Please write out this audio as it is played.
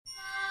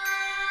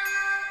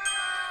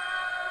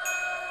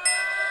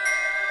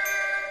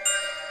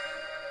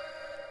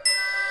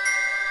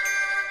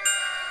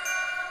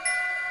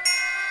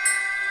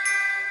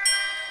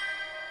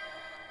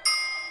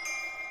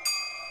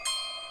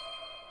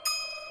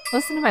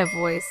Listen to my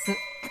voice.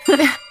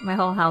 My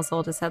whole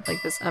household has had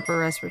like this upper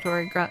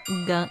respiratory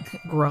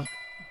grunk.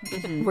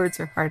 Mhm. Words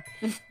are hard.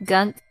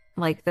 Gunk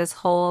like this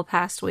whole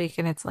past week,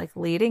 and it's like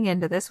leading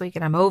into this week,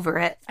 and I'm over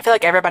it. I feel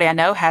like everybody I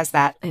know has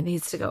that. It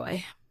needs to go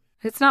away.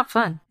 It's not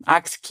fun. I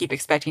keep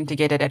expecting to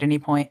get it at any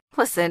point.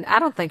 Listen, I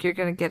don't think you're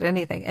going to get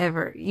anything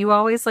ever. You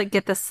always like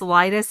get the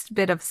slightest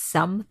bit of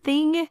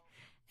something.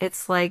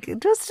 It's like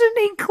just an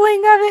inkling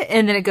of it,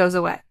 and then it goes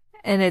away.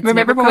 And it's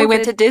Remember never when we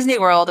went COVID. to Disney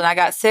World and I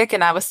got sick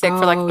and I was sick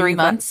for like 3 you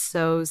got months?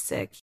 so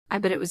sick. I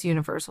bet it was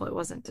Universal. It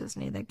wasn't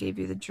Disney that gave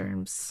you the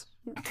germs.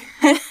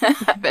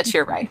 I bet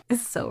you're right.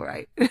 It's so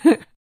right.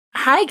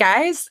 Hi,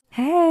 guys.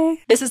 Hey.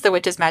 This is the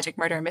Witches, Magic,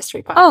 Murder, and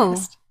Mystery Oh.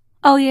 podcast.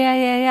 Oh,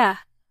 yeah.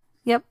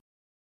 Yep.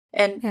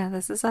 And Yeah,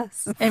 this is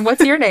us. and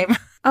what's your name?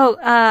 Oh,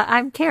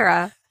 I'm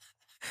Kara.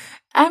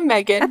 I'm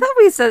Megan. I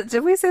thought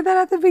did we say that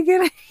at the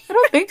beginning? I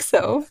don't think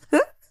so.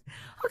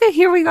 Okay,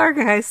 here we are,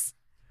 guys.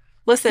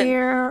 Listen,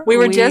 Here we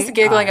were just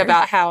giggling are.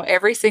 about how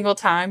every single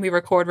time we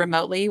record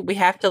remotely, we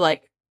have to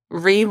like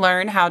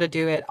relearn how to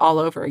do it all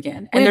over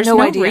again. We And have there's no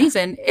no idea.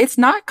 reason. It's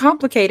not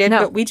complicated, No.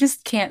 but we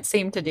just can't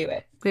seem to do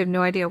it. We have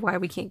no idea why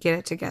we can't get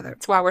it together.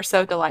 That's why we're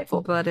so delightful.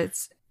 But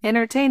it's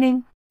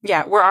entertaining.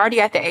 Yeah, we're already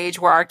at the age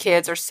where our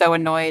kids are so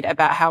annoyed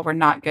about how we're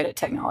not good at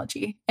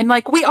technology. And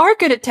like, we are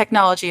good at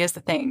technology is the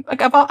thing.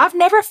 Like, I've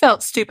never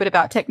felt stupid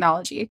about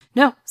technology.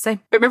 No, same.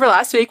 Remember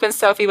last week when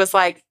Sophie was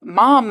like,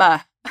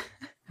 Mama,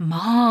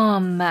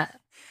 Mom.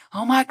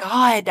 oh my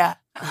God.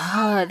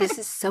 Oh, this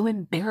is so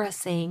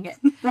embarrassing.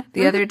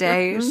 The other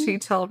day, she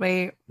told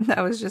me,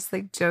 I was just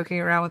like joking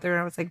around with her.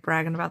 And I was like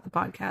bragging about the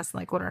podcast and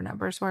like what our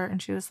numbers were.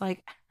 And she was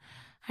like,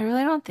 I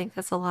really don't think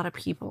that's a lot of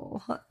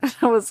people.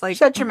 I was like,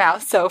 Shut your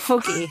mouth, Soph.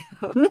 okay.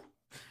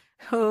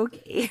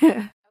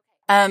 Okay.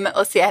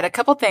 Let's see. I had a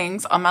couple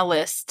things on my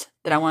list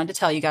that I wanted to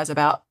tell you guys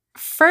about.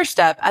 First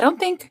up, I don't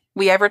think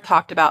we ever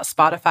talked about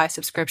Spotify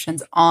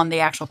subscriptions on the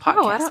actual podcast.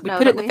 Oh, I don't we know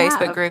put it that in the we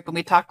Facebook have. group and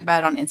we talked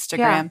about it on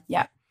Instagram.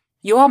 Yeah.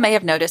 You all may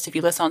have noticed if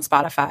you listen on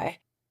Spotify,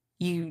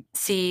 you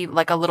see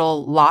like a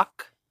little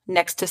lock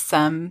next to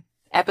some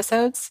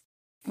episodes.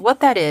 What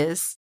that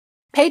is,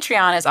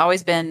 Patreon has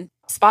always been,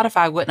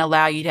 Spotify wouldn't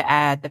allow you to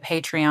add the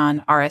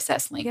Patreon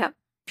RSS link. Yep.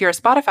 If you're a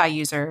Spotify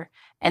user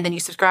and then you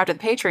subscribe to the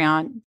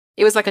Patreon,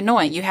 it was like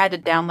annoying. You had to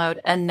download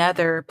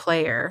another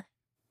player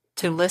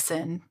to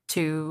listen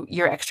to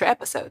your extra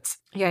episodes.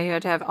 Yeah, you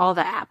had to have all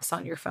the apps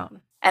on your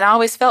phone. And I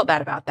always felt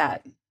bad about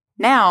that.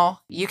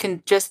 Now you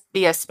can just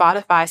be a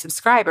Spotify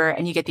subscriber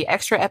and you get the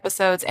extra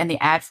episodes and the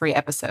ad-free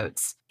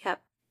episodes.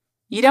 Yep.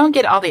 You don't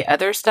get all the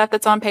other stuff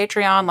that's on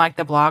Patreon, like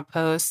the blog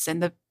posts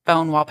and the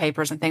phone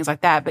wallpapers and things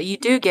like that, but you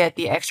do get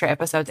the extra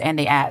episodes and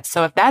the ads.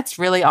 So if that's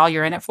really all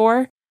you're in it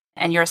for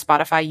and you're a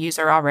Spotify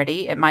user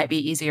already, it might be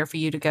easier for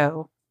you to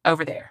go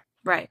over there.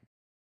 Right.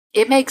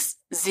 It makes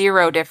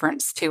zero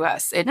difference to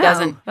us. It No.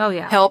 doesn't Oh,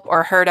 yeah. help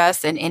or hurt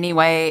us in any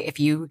way if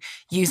you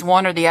use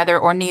one or the other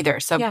or neither.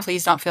 So Yeah.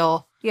 please don't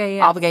feel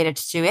Yeah. obligated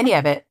to do any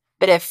of it.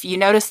 But if you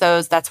notice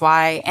those, that's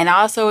why. And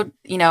also,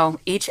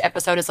 each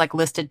episode is like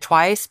listed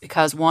twice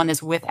because one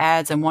is with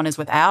ads and one is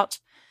without,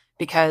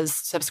 because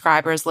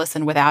subscribers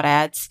listen without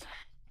ads.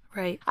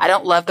 Right. I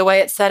don't love the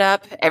way it's set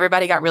up.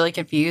 Everybody got really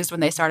confused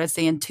when they started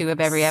seeing 2 of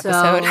every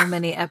episode. So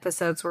many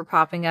episodes were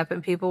popping up,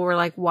 and people were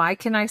like, "Why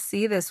can I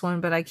see this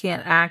one, but I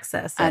can't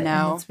access it?" I And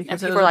know. it's And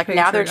because it people was are a like,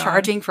 now they're Patreon.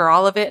 charging for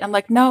all of it. I'm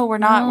like, no, we're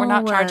not. We're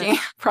not No, charging.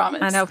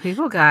 Promise. I know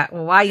people got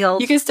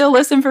wild. You can still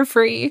listen for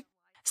free.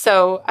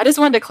 So I just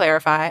wanted to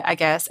clarify, I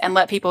guess, and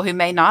let people who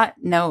may not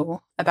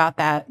know about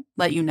that,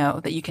 let you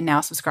know that you can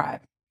now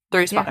subscribe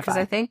through Spotify. Yeah, because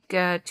I think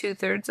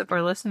 2/3 of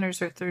our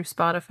listeners are through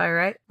Spotify,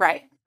 right?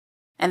 Right.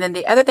 And then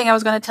the other thing I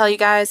was going to tell you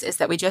guys is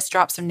that we just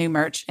dropped some new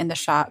merch in the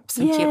shop,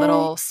 some Yay. cute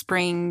little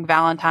spring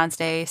Valentine's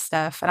Day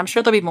stuff. And I'm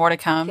sure there'll be more to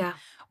Yeah.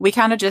 We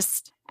kind of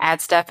just add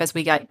stuff as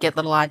we get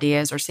little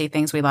ideas or see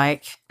things we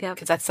like. Yep.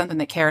 Because that's something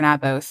that Kara and I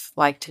both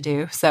like to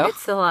do. So,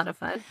 It's a lot of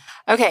fun.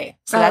 okay.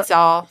 So that's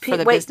all for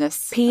the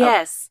business.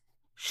 P.S.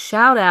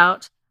 Shout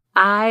out.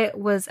 I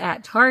was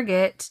at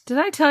Target. Did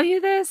I tell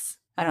you this?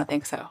 I don't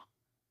think so.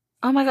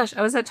 Oh my gosh.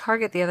 I was at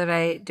Target the other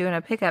day doing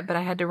a pickup, but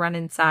I had to run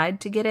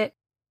inside to get it.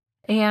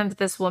 And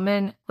this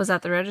woman was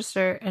at the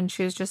register and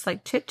she was just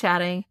like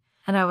chit-chatting.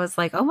 And I was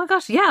like, oh my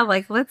gosh, yeah,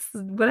 like let's,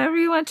 whatever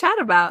you want to chat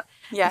about.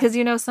 Yeah.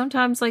 Because,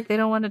 sometimes like they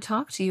don't want to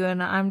talk to you.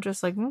 And I'm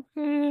just like,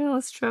 okay,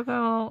 let's check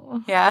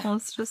out. Yeah.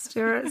 Let's just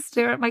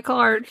stare at my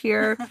card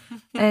here.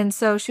 And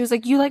so she was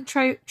like, you like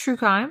true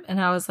crime?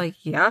 And I was like,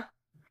 yeah.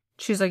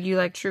 She's like, you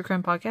like true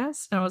crime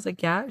podcasts? And I was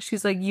like, yeah.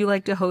 She's like, you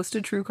like to host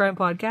a true crime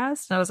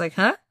podcast? And I was like,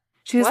 huh?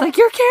 She was What? like,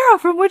 you're Kara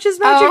from Witches,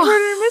 Magic, Oh.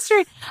 Murder, and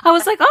Mystery. I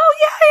was like,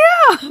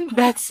 oh, yeah.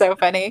 That's so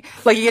funny.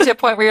 Like you get to a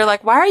point where you're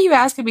like, why are you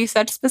asking me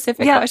such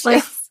specific Yeah, questions?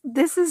 like,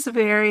 this is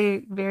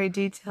very, very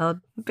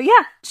detailed. But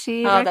yeah,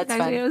 she Oh, that's recognized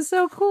me. fun. It was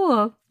so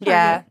cool.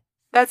 Yeah.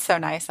 That's so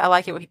nice. I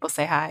like it when people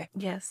say hi.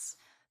 Yes.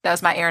 That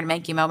was my Aaron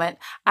Mankey moment.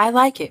 I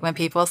like it when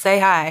people say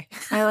hi.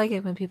 I like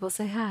it when people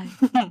say hi.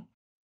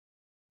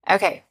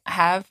 Okay. I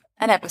have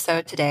an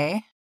episode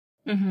today.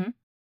 Mm-hmm.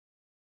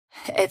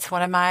 It's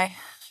one of my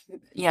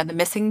the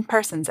missing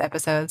persons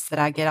episodes that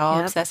I get all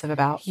obsessive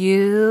about.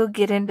 You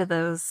get into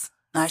those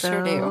I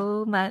sure do.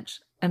 so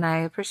much. And I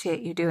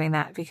appreciate you doing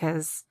that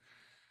because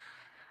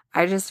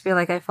I just feel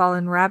like I fall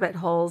in rabbit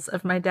holes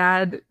of my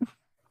dad.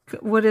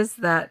 What is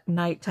that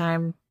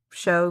nighttime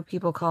show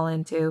people call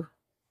into?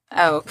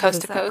 Oh,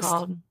 Coast to Coast?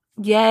 Called?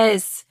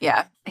 Yes.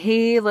 Yeah.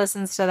 He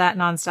listens to that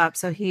nonstop.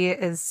 So he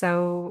is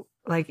so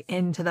like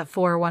into the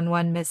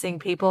 411 missing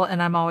people.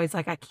 And I'm always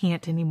like, I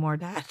can't anymore,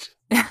 Dad.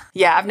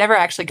 Yeah, I've never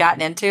actually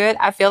gotten into it.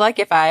 I feel like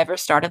if I ever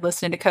started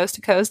listening to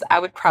Coast, I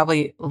would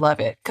probably love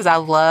it because I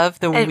love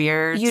the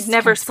weird you'd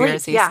never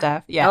conspiracy sleep.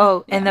 stuff. Yeah.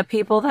 Oh, and the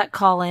people that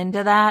call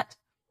into that.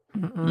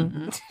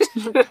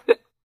 All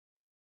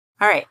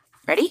right.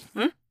 Ready?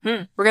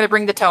 Mm-hmm. We're going to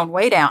bring the tone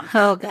way down.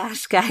 Oh,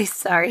 gosh, guys.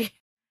 Sorry.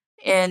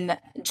 In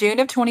June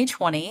of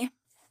 2020,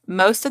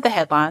 most of the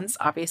headlines,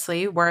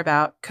 obviously, were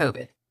about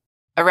COVID.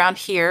 Around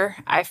here,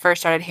 I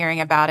first started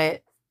hearing about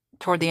it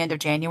toward the end of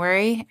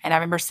January. And I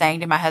remember saying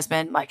to my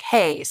husband, like,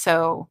 hey,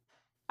 so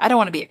I don't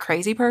want to be a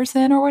crazy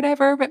person or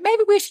whatever, but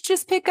maybe we should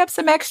just pick up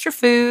some extra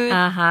food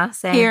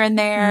same. here and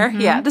there.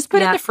 Mm-hmm. Yeah, just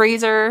put it in the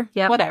freezer,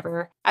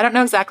 whatever. I don't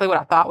know exactly what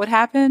I thought would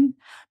happen,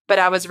 but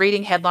I was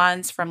reading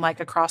headlines from like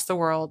across the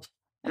world.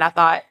 And I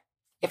thought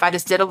if I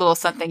just did a little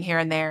something here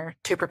and there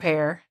to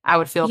prepare, I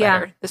would feel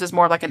better. This is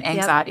more like an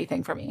anxiety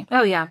thing for me.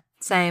 Oh, yeah.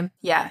 Same.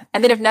 Yeah.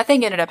 And then if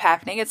nothing ended up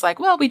happening, it's like,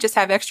 well, we just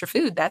have extra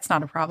food. That's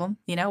not a problem.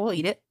 We'll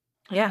eat it.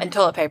 Yeah. And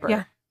toilet paper.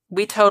 Yeah.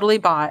 We totally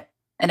bought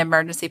an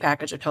emergency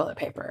package of toilet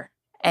paper,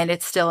 and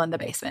it's still in the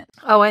basement.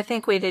 Oh, I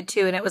think we did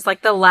too. And it was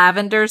like the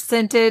lavender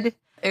scented.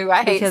 Ooh,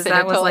 I hate because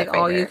that was like paper.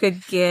 all you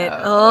could get.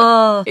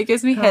 Oh, it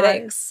gives me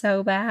headaches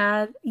so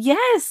bad.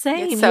 Yes,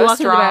 same. It's so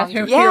strong.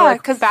 Yeah,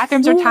 because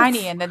bathrooms are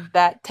tiny, and then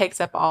that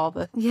takes up all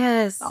the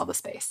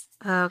space.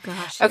 Oh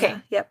gosh. Okay. Yeah.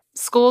 Yep.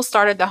 School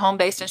started the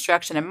home-based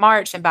instruction in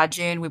March, and by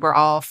June we were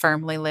all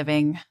firmly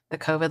living the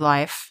COVID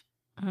life.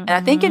 Mm-hmm. And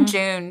I think in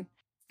June,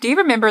 do you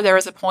remember there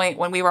was a point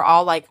when we were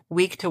all like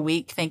week to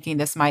week thinking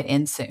this might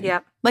end soon?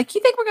 Yep. Like,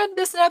 you think we're going to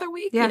do this another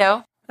week?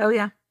 Yeah. Oh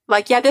yeah.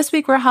 Like, yeah, this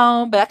week we're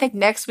home, but I think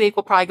next week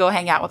we'll probably go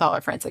hang out with all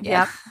our friends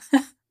again.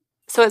 Yep.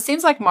 So it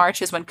seems like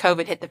March is when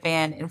COVID hit the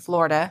fan in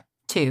Florida,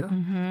 too.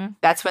 Mm-hmm.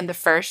 That's when the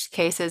first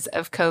cases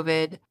of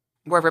COVID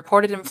were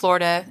reported in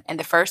Florida and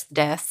the first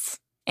deaths.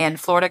 And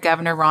Florida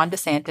Governor Ron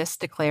DeSantis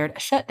declared a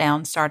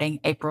shutdown starting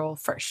April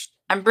 1st.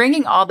 I'm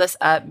bringing all this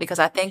up because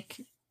I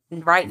think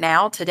right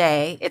now,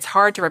 today, it's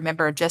hard to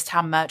remember just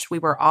how much we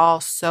were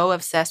all so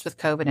obsessed with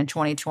COVID in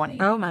 2020.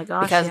 Oh my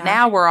gosh. Because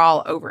now we're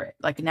all over it.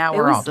 Like now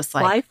we're all just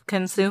like life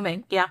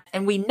consuming. Yeah.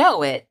 And we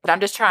know it, but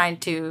I'm just trying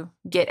to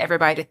get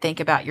everybody to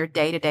think about your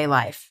day-to-day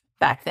life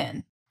back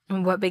then.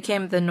 And what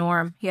became the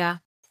norm. Yeah.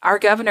 Our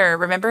governor,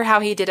 remember how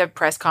he did a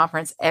press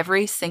conference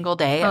every single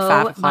day at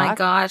 5 o'clock? Oh my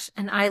gosh.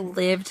 And I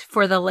lived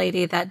for the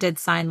lady that did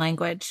sign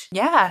language.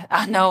 Yeah.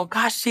 I know.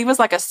 Gosh, she was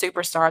like a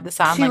superstar of the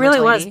sign language. She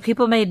really lady. was.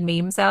 People made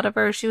memes out of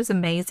her. She was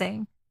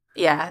amazing.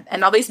 Yeah.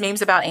 And all these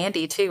memes about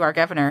Andy, too, our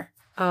governor.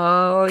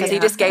 Oh, yeah. Because he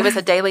just gave us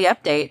a daily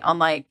update on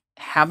like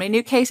how many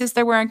new cases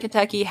there were in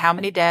Kentucky, how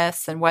many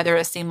deaths, and whether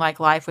it seemed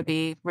like life would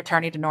be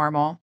returning to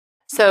normal.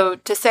 So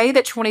to say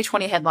that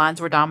 2020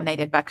 headlines were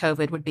dominated by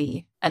COVID would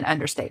be an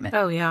understatement.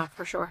 Oh, yeah,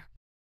 for sure.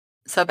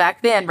 So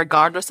back then,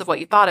 regardless of what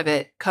you thought of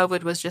it,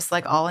 COVID was just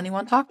like all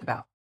anyone talked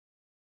about.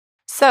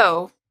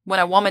 So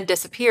when a woman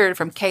disappeared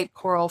from Cape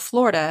Coral,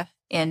 Florida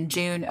in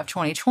June of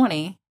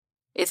 2020,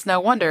 it's no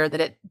wonder that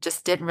it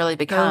just didn't really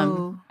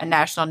become a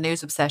national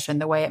news obsession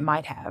the way it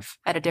might have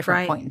at a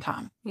different point in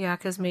time. Yeah,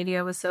 because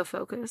media was so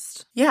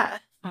focused. Yeah.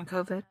 On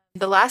COVID.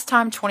 The last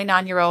time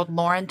 29-year-old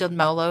Lauren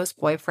Dumolo's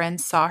boyfriend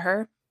saw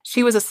her,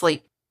 she was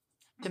asleep.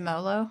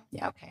 Dumolo?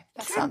 Yeah, okay.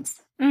 That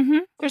sounds... Mm-hmm.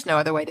 There's no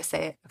other way to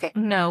say it. Okay.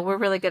 No, we're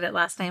really good at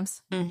last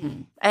names.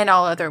 Mm-hmm. And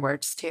all other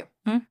words, too.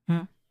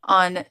 Mm-hmm.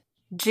 On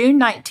June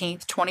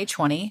 19th,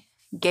 2020,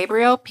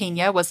 Gabriel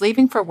Pena was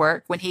leaving for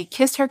work when he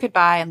kissed her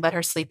goodbye and let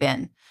her sleep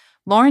in.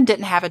 Lauren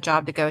didn't have a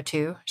job to go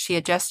to. She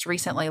had just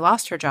recently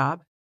lost her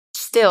job.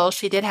 Still,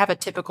 she did have a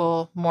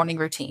typical morning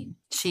routine.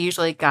 She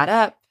usually got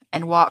up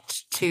and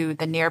walked to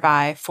the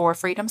nearby Four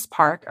Freedoms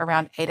Park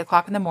around 8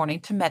 o'clock in the morning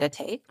to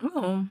meditate.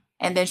 Oh.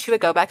 And then she would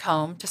go back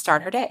home to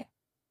start her day.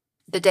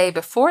 The day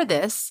before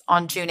this,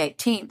 on June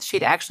 18th,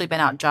 she'd actually been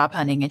out job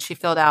hunting and she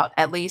filled out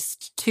at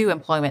least 2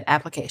 employment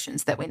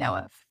applications that we know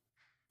of.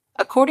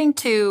 According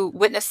to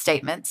witness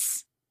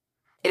statements,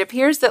 it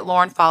appears that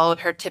Lauren followed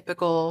her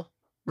typical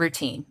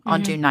routine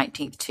on June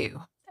 19th,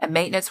 too. A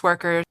maintenance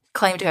worker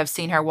claimed to have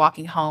seen her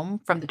walking home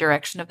from the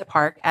direction of the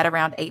park at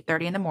around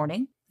 8:30 in the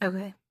morning.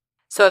 Okay.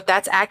 So if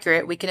that's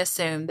accurate, we can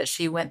assume that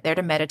she went there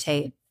to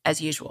meditate as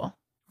usual.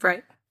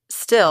 Right.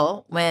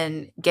 Still,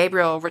 when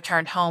Gabriel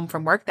returned home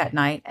from work that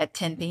night at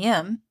 10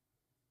 p.m.,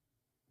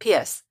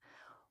 P.S.,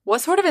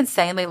 what sort of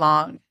insanely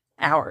long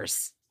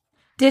hours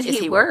did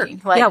he work?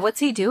 Like, yeah, what's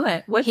he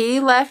doing? He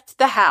left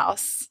the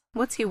house.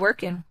 What's he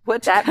working?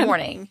 That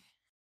morning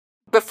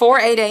before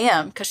 8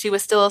 a.m. because she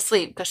was still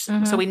asleep.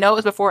 So we know it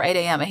was before 8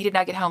 a.m. and he did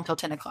not get home till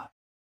 10 o'clock.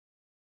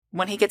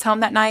 When he gets home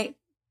that night,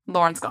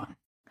 Lauren's gone.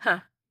 Huh.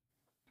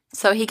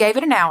 So he gave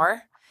it an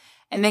hour.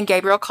 And then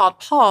Gabriel called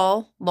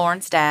Paul,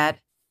 Lauren's dad.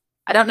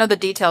 I don't know the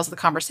details of the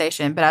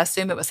conversation, but I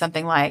assume it was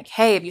something like,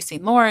 hey, have you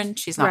seen Lauren?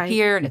 She's not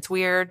here, and it's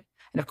weird.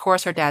 And of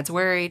course, her dad's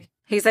worried.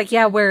 He's like,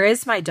 yeah, where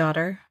is my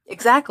daughter?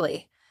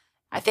 Exactly.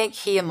 I think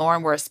he and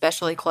Lauren were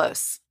especially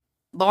close.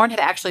 Lauren had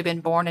actually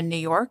been born in New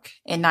York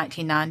in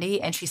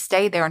 1990, and she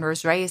stayed there and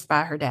was raised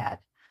by her dad.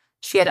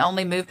 She had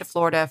only moved to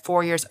Florida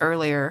 4 years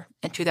earlier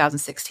in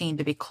 2016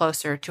 to be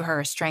closer to her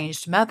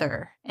estranged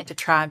mother and to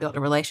try and build a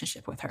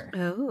relationship with her.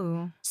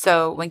 Oh.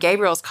 So when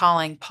Gabriel's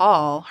calling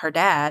Paul, her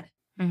dad,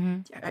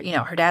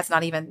 her dad's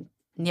not even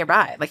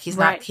nearby. Like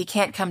he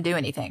can't come do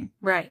anything.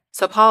 Right.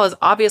 So Paul is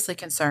obviously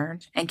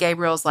concerned, and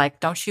Gabriel's like,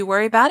 don't you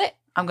worry about it.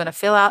 I'm going to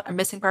fill out a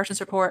missing persons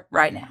report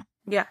right now.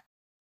 Yeah.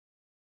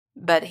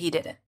 But he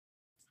didn't.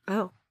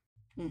 Oh.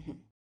 Mm-hmm.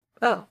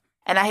 Oh.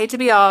 And I hate to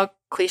be all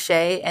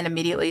cliche and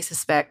immediately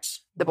suspect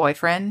the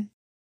boyfriend,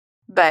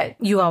 but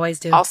you always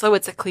do. Also,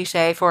 it's a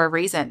cliche for a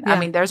reason. Yeah. I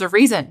mean, there's a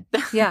reason.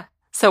 Yeah.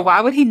 So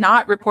why would he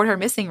not report her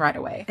missing right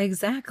away?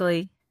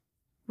 Exactly.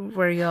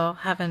 Were y'all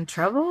having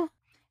trouble?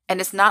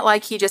 And it's not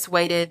like he just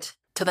waited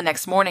till the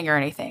next morning or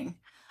anything.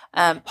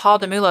 Paul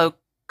Dumolo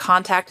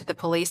contacted the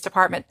police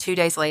department 2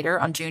 days later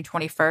on June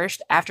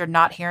 21st after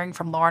not hearing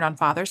from Lauren on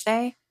Father's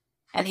Day.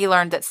 And he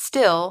learned that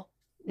still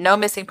no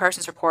missing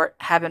persons report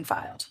had been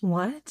filed.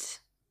 What?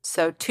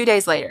 So 2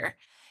 days later.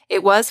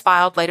 It was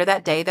filed later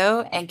that day,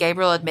 though, and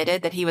Gabriel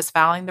admitted that he was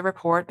filing the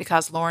report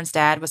because Lauren's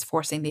dad was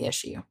forcing the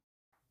issue.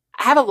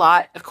 I have a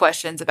lot of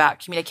questions about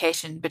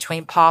communication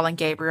between Paul and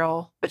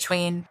Gabriel,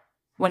 between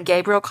when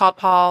Gabriel called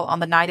Paul on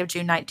the night of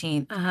June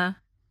 19th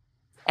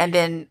and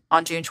then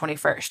on June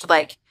 21st.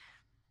 Like,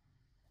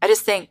 I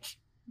just think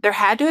there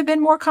had to have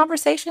been more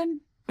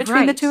conversation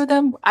between the two of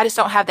them. I just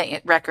don't have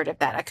the record of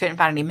that. I couldn't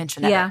find any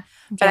mention of it.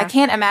 But I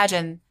can't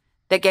imagine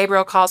that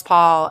Gabriel calls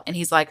Paul and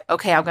he's like,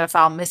 okay, I'm going to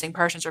file a missing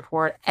persons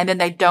report. And then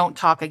they don't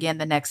talk again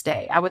the next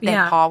day. I would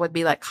think Paul would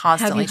be like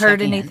constantly checking in.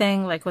 Have you heard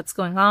anything? Like, what's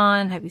going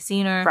on? Have you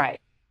seen her?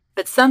 Right.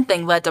 But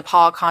something led to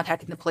Paul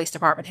contacting the police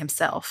department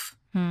himself.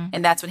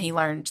 And that's when he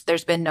learned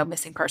there's been no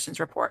missing persons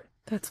report.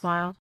 That's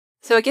wild.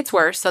 So it gets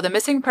worse. So the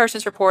missing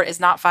persons report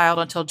is not filed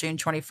until June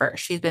 21st.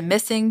 She's been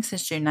missing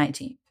since June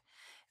 19th.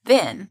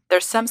 Then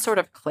there's some sort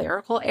of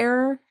clerical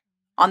error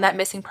on that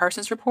missing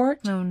persons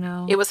report. Oh,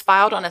 no. It was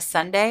filed on a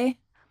Sunday,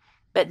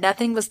 but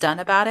nothing was done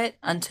about it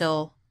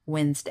until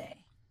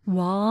Wednesday.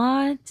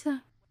 What?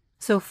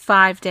 So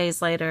 5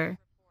 days later.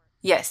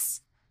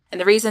 Yes. And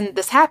the reason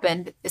this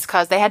happened is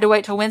because they had to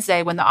wait till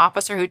Wednesday when the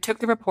officer who took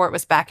the report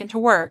was back into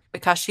work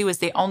because she was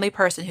the only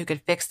person who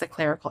could fix the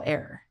clerical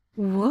error.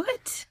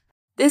 What?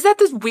 Is that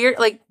this weird,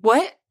 like,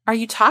 what are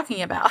you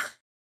talking about?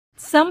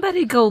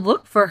 Somebody go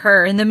look for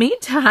her in the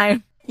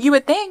meantime. You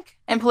would think.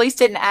 And police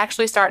didn't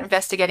actually start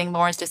investigating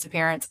Lauren's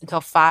disappearance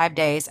until 5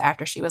 days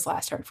after she was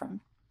last heard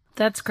from.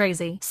 That's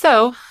crazy.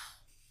 So,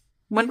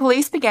 when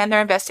police began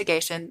their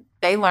investigation,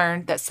 they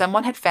learned that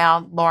someone had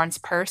found Lauren's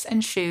purse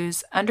and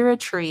shoes under a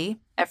tree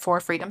at Four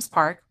Freedoms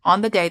Park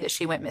on the day that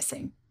she went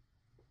missing.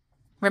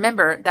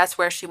 Remember, that's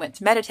where she went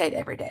to meditate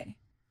every day.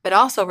 But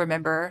also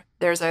remember,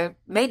 there's a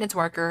maintenance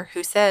worker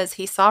who says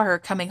he saw her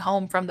coming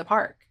home from the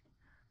park.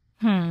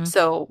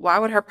 So why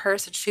would her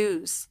purse and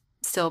shoes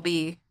still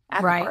be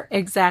at the park? Right,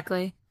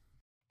 exactly.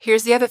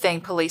 Here's the other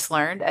thing police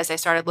learned as they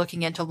started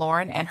looking into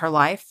Lauren and her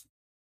life.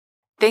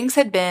 Things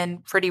had been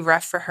pretty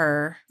rough for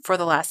her for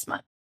the last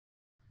month.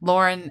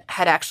 Lauren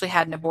had actually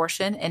had an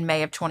abortion in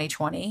May of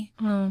 2020.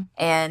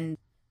 And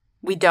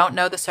we don't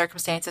know the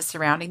circumstances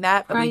surrounding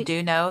that, but we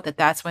do know that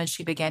that's when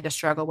she began to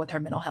struggle with her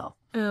mental health.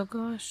 Oh,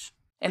 gosh.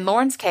 In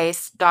Lauren's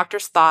case,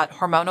 doctors thought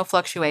hormonal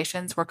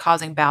fluctuations were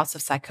causing bouts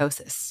of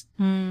psychosis.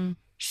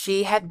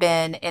 She had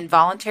been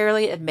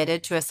involuntarily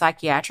admitted to a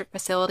psychiatric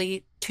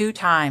facility 2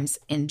 times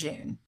in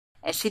June.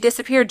 And she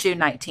disappeared June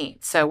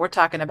 19th. So we're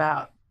talking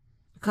about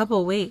a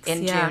couple weeks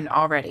in June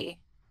already.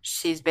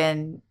 She's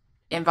been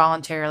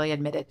involuntarily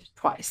admitted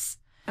twice.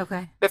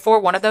 Okay. Before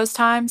one of those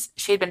times,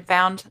 she had been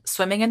found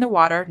swimming in the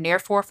water near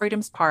Four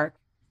Freedoms Park.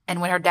 And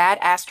when her dad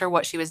asked her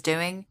what she was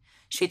doing,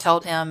 she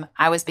told him,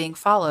 I was being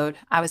followed.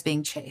 I was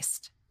being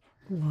chased.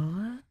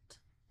 What?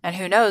 And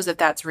who knows if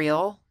that's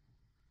real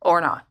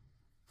or not.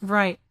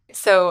 Right.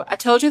 So I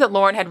told you that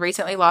Lauren had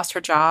recently lost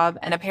her job,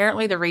 and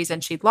apparently the reason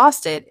she'd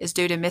lost it is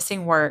due to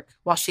missing work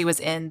while she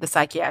was in the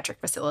psychiatric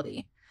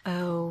facility.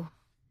 Oh.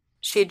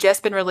 She had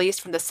just been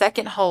released from the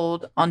second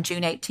hold on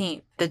June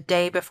 18th, the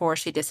day before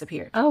she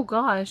disappeared. Oh,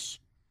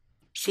 gosh.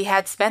 She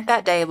had spent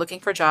that day looking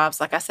for jobs,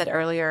 like I said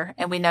earlier,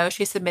 and we know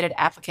she submitted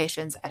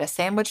applications at a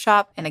sandwich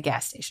shop and a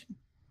gas station.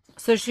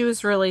 So she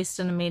was released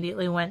and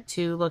immediately went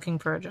to looking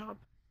for a job.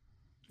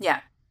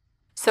 Yeah.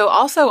 So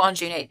also on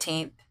June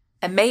 18th,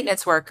 a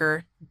maintenance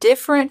worker,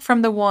 different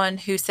from the one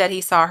who said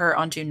he saw her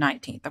on June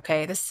 19th,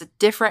 okay? This is a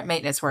different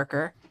maintenance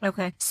worker.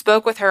 Okay.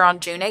 Spoke with her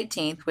on June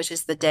 18th, which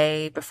is the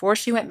day before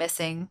she went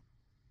missing,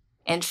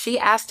 and she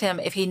asked him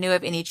if he knew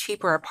of any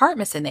cheaper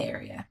apartments in the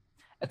area.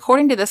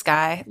 According to this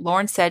guy,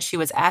 Lauren said she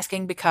was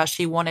asking because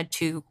she wanted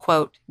to,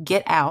 quote,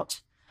 get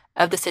out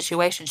of the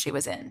situation she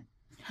was in.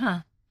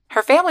 Huh.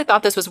 Her family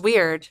thought this was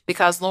weird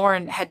because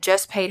Lauren had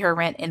just paid her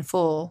rent in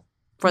full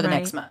for the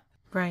next month.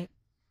 Right.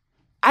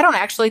 I don't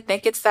actually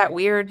think it's that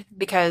weird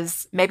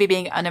because maybe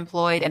being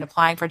unemployed and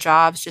applying for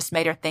jobs just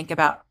made her think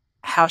about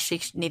how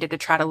she needed to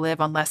try to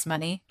live on less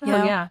money. You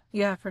know? Yeah.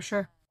 Yeah, for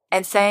sure.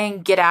 And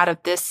saying get out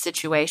of this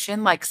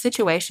situation, like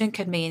situation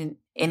could mean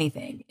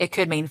anything. It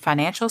could mean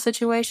financial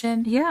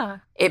situation. Yeah.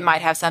 It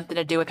might have something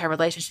to do with her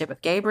relationship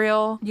with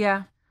Gabriel.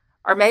 Yeah.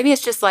 Or maybe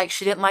it's just like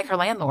she didn't like her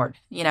landlord,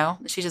 you know?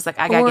 She's just like,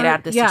 I got to get out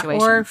of this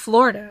situation. Or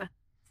Florida.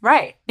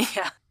 Right.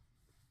 Yeah.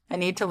 I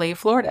need to leave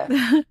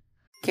Florida.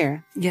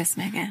 Kara. Yes,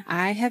 Megan.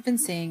 I have been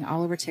seeing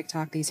all over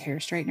TikTok these hair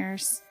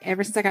straighteners.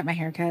 Ever since I got my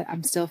hair cut,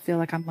 I still feel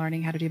like I'm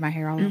learning how to do my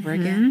hair all over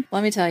again.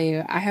 Let me tell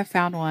you, I have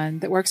found one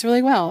that works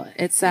really well.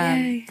 It's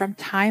from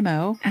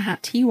Tymo,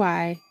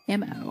 Tymo.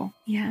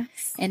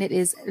 Yes. And it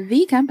is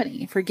the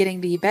company for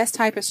getting the best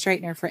type of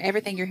straightener for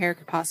everything your hair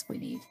could possibly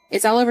need.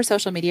 It's all over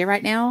social media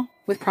right now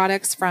with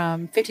products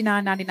from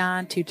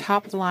 $59.99 to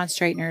top-of-the-line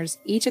straighteners.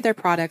 Each of their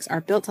products are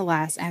built to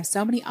last and have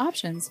so many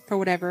options for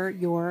whatever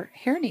your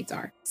hair needs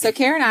are. So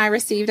Kara and I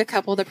received a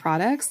couple of the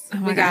products. Oh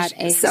my we gosh,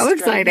 got a so straightener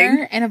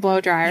exciting. and a blow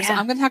dryer. Yeah. So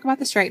I'm going to talk about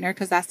the straightener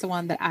because that's the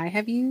one that I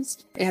have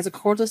used. It has a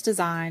cordless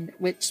design,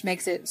 which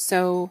makes it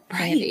so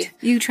handy.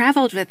 You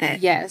traveled with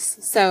it. Yes.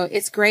 So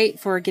it's great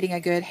for getting a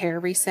good hair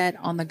reset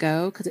on the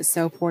go because it's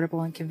so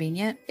portable and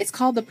convenient. It's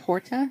called the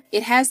Porta.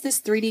 It has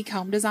this 3D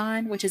comb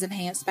design, which is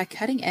enhanced by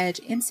cutting edge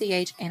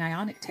MCH and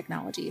ionic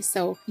technology.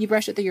 So you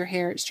brush it through your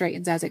hair, it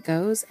straightens as it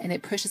goes, and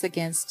it pushes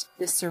against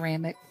this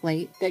ceramic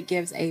plate that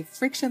gives a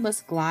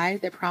frictionless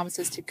glide that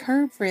promises to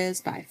curb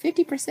frizz by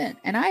 50%.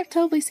 And I've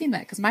totally seen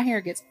that because my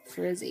hair gets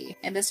frizzy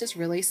and this just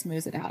really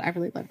smooths it out. I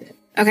really loved it.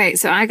 Okay,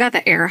 so I got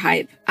the air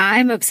hype.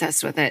 I'm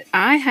obsessed with it.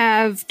 I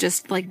have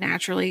just like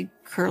naturally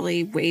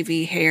curly,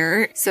 wavy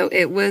hair. So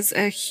it was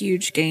a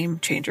huge game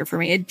changer for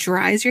me. It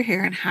dries your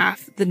hair in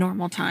half the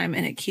normal time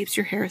and it keeps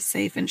your hair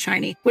safe and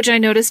shiny, which I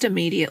noticed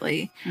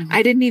immediately.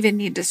 I didn't even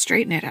need to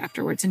straighten it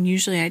afterwards. And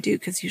usually I do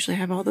because usually I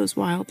have all those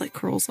wild like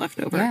curls left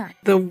over. Yeah.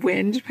 The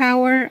wind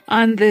power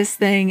on this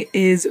thing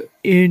is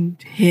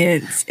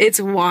intense. It's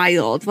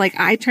wild. Like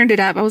I turned it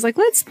up. I was like,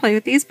 let's play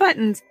with these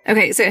buttons.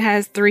 Okay. So it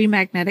has 3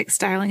 magnetic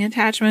styling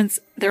attachments.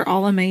 They're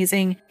all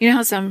amazing. You know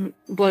how some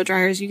blow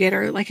dryers you get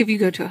are like if you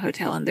go to a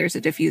hotel and there's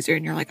a diffuser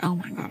and you're like, oh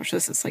my gosh,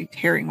 this is like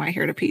tearing my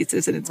hair to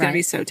pieces and it's going to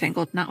be so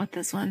tangled. Not with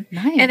this one.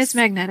 Nice. And it's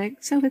magnetic.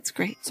 So it's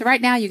great. So right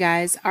now, you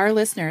guys, our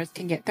listeners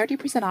can get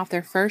 30% off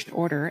their first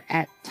order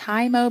at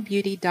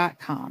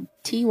tymobeauty.com,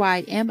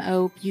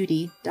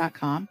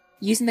 tymobeauty.com,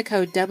 using the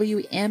code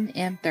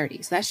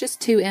WMM30. So that's just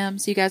 2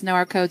 M's. So you guys know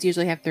our codes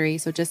usually have 3.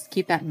 So just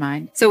keep that in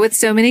mind. So with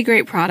so many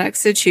great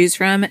products to choose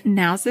from,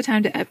 now's the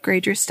time to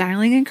upgrade your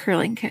styling and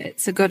curling kit.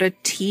 So go to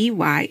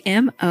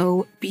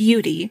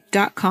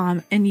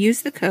tymobeauty.com and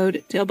use the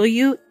code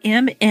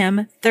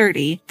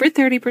WMM30 for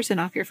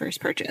 30% off your first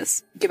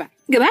purchase. Goodbye.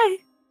 Goodbye.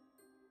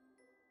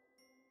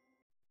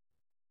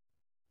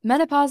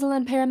 Menopausal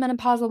and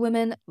perimenopausal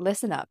women,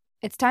 listen up.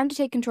 It's time to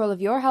take control of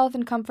your health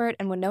and comfort,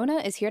 and Winona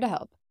is here to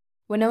help.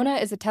 Winona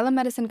is a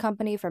telemedicine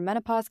company for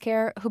menopause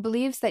care who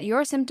believes that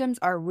your symptoms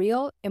are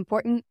real,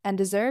 important, and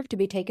deserve to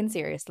be taken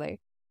seriously.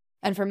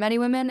 And for many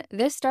women,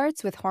 this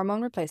starts with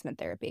hormone replacement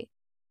therapy.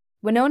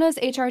 Winona's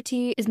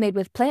HRT is made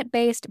with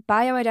plant-based,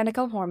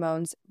 bioidentical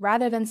hormones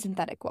rather than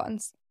synthetic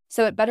ones,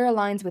 so it better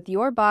aligns with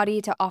your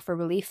body to offer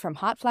relief from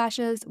hot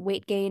flashes,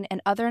 weight gain,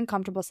 and other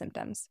uncomfortable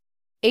symptoms.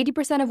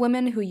 80% of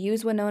women who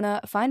use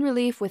Winona find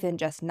relief within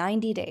just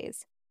 90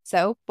 days.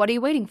 So, what are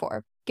you waiting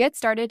for? Get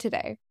started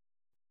today.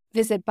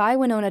 Visit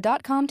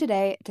buywinona.com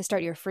today to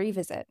start your free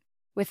visit.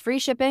 With free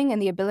shipping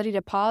and the ability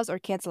to pause or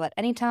cancel at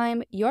any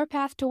time, your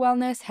path to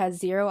wellness has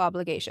 0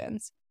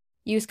 obligations.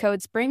 Use code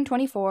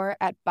SPRING24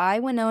 at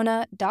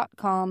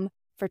buywinona.com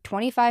for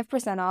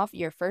 25% off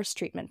your first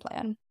treatment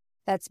plan.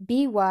 That's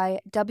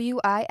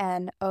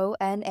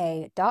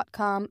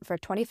BYWINONA.com for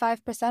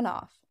 25%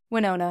 off.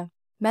 Winona.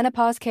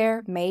 Menopause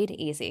care made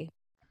easy.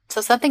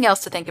 So something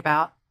else to think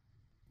about,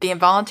 the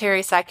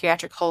involuntary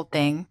psychiatric hold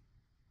thing.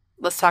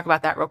 Let's talk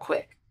about that real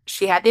quick.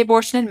 She had the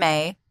abortion in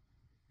May.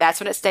 That's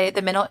when it stated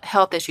the mental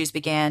health issues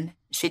began.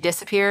 She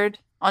disappeared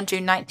on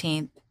June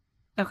 19th.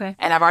 Okay.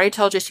 And I've already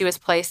told you she was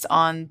placed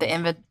on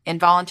the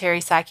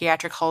involuntary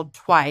psychiatric hold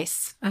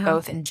twice,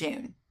 both in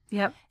June.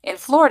 Yep. In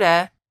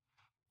Florida,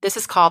 this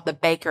is called the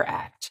Baker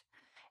Act.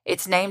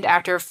 It's named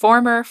after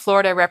former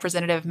Florida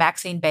Representative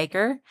Maxine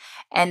Baker,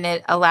 and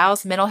it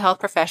allows mental health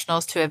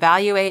professionals to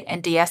evaluate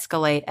and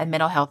de-escalate a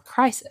mental health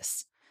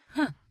crisis.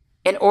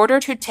 In order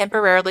to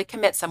temporarily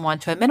commit someone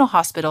to a mental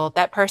hospital,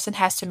 that person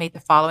has to meet the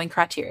following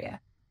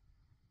criteria.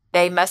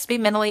 They must be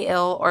mentally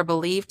ill or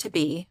believed to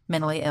be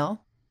mentally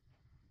ill.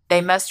 They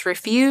must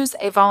refuse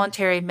a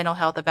voluntary mental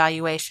health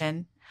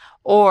evaluation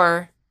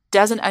or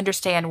doesn't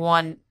understand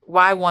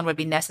why one would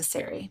be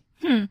necessary.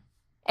 And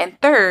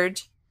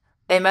third,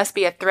 they must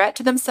be a threat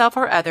to themselves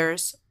or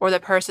others, or the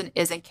person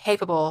is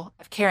incapable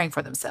of caring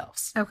for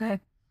themselves. Okay.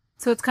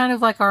 So it's kind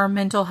of like our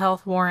mental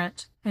health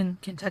warrant in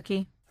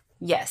Kentucky.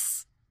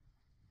 Yes.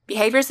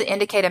 Behaviors that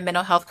indicate a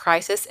mental health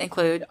crisis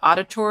include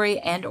auditory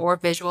and or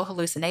visual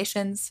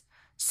hallucinations,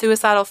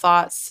 suicidal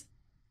thoughts,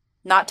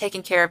 not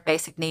taking care of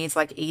basic needs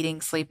like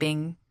eating,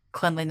 sleeping,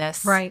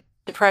 cleanliness, Right.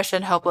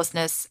 depression,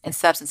 hopelessness, and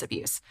substance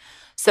abuse.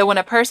 So when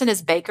a person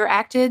is Baker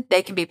acted,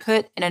 they can be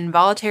put in an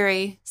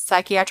involuntary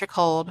psychiatric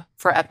hold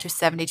for up to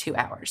 72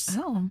 hours.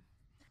 Oh.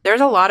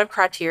 There's a lot of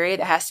criteria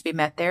that has to be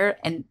met there,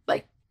 and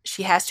like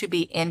she has to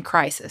be in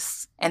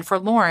crisis. And for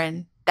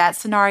Lauren, that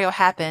scenario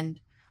happened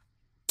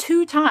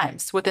 2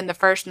 times within the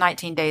first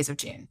 19 days of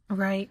June.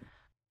 Right.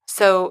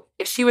 So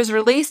if she was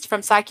released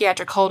from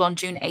psychiatric hold on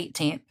June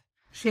 18th,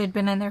 She had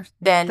been in there.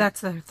 then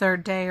That's the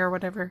third day or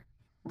whatever.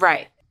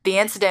 right. The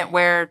incident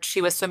where she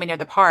was swimming near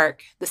the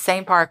park, the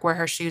same park where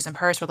her shoes and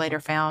purse were later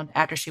found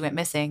after she went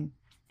missing,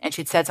 and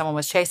she'd said someone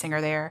was chasing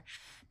her there,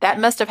 that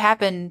must have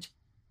happened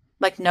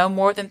like no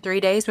more than 3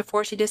 days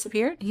before she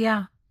disappeared,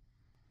 Yeah.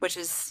 which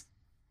is,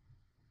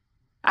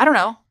 I don't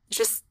know, it's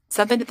just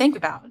something to think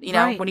about. You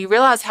know, Right. when you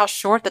realize how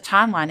short the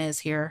timeline is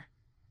here,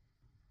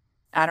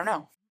 I don't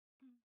know.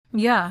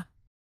 Yeah.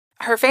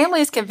 Her family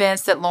is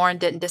convinced that Lauren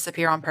didn't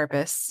disappear on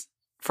purpose.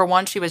 For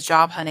one, she was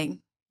job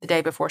hunting the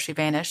day before she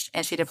vanished,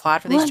 and she'd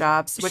applied for these Well,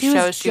 jobs, which she was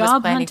shows she was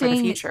job planning for the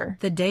hunting future.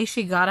 the day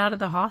she got out of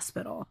the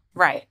hospital.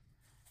 Right.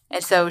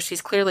 And so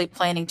she's clearly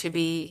planning to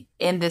be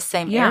in this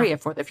same Yeah. area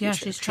for the future.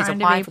 Yeah, she's trying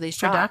to applying be for these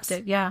productive.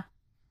 jobs. Yeah.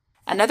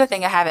 Another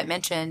thing I haven't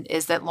mentioned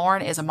is that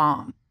Lauren is a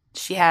mom.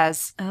 She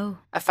has Oh.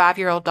 a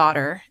 5-year-old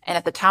daughter, and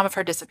at the time of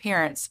her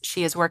disappearance,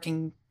 she is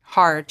working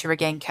hard to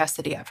regain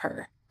custody of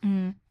her.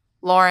 Mm.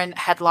 Lauren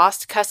had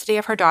lost custody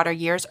of her daughter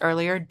years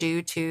earlier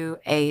due to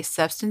a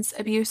substance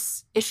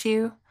abuse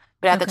issue,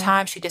 but at the Okay.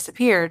 time she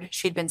disappeared,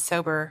 she'd been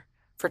sober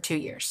for 2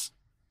 years.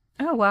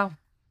 Oh, wow.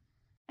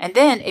 And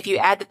then if you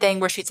add the thing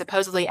where she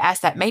supposedly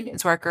asked that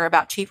maintenance worker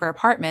about cheaper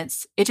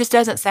apartments, it just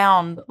doesn't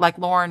sound like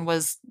Lauren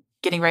was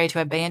getting ready to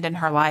abandon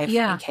her life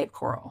Yeah. in Cape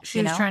Coral.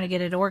 She was trying to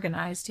get it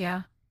organized.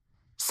 Yeah.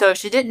 So if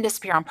she didn't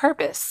disappear on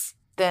purpose,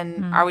 then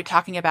Hmm. are we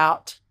talking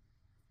about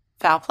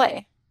foul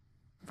play?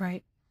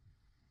 Right.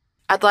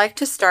 I'd like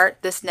to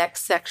start this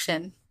next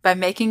section by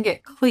making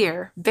it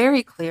clear,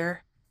 very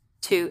clear,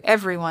 to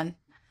everyone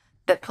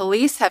that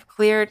police have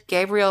cleared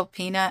Gabriel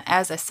Pina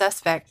as a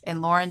suspect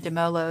in Lauren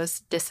Dumolo's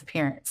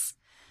disappearance.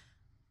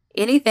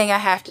 Anything I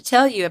have to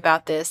tell you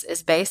about this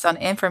is based on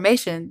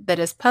information that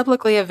is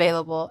publicly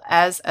available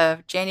as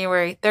of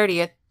January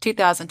 30th,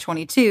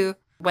 2022,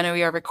 when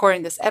we are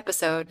recording this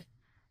episode.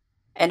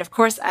 And of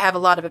course, I have a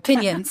lot of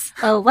opinions,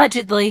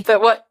 Allegedly.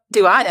 but what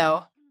do I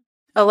know?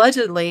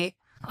 Allegedly,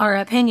 Our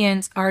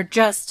opinions are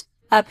just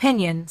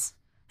opinions.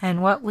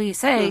 And what we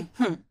say,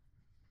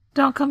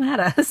 don't come at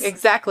us.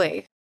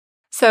 exactly.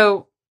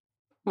 So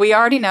we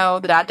already know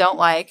that I don't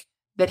like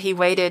that he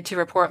waited to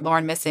report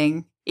Lauren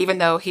missing, even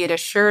though he had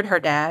assured her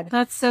dad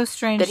That's so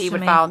strange that he to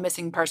would me. file a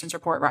missing persons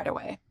report right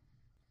away.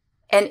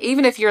 And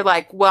even if you're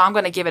like, well, I'm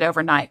going to give it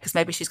overnight because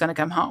maybe she's going to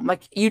come home.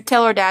 Like you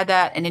tell her dad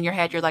that, and in your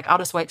head, you're like, I'll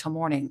just wait till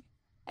morning.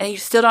 And you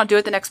still don't do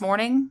it the next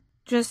morning?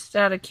 Just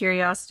out of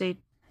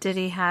curiosity, did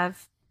he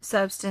have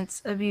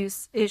substance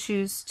abuse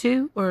issues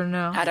too, or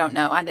no? I don't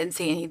know. I didn't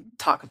see any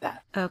talk of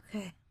that.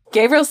 Okay.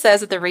 Gabriel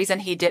says that the reason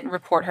he didn't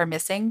report her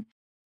missing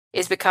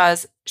is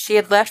because she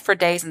had left for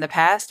days in the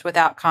past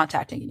without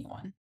contacting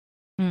anyone.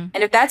 Mm.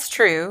 And if that's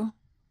true,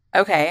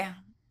 okay,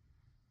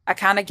 I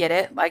kind of get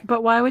it. Like,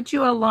 But why would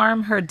you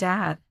alarm her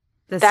dad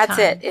this that's time?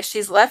 it. If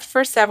she's left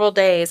for several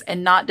days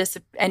and not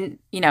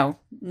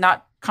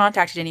not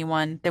contacted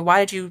anyone, then why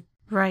did you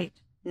Right.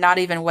 not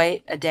even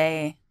wait a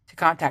day to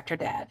contact her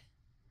dad?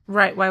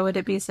 Right. Why would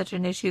it be such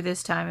an issue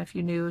this time if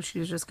you knew she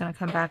was just going to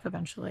come back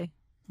eventually?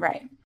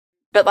 Right.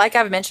 But like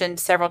I've mentioned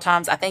several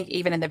times, I think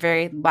even in the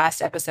very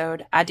last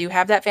episode, I do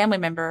have that family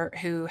member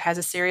who has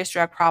a serious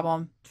drug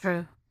problem.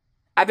 True.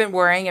 I've been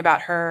worrying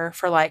about her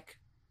for like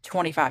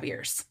 25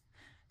 years.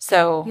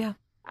 So Yeah.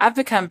 I've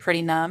become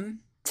pretty numb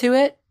to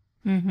it,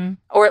 Mm-hmm.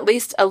 or at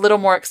least a little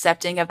more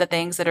accepting of the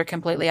things that are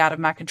completely out of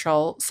my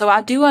control. So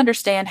I do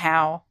understand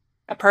how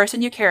a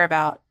person you care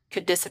about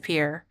could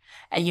disappear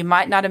and you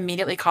might not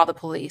immediately call the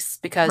police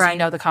because you Right.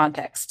 know the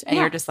context and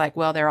Yeah. you're just like,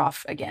 well, they're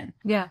off again.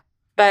 Yeah.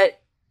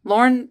 But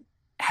Lauren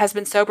has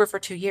been sober for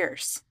 2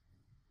 years.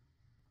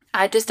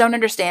 I just don't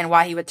understand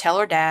why he would tell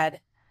her dad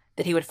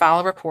that he would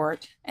file a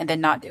report and then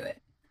not do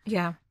it.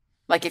 Yeah.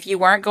 Like, if you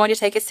weren't going to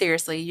take it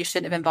seriously, you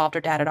shouldn't have involved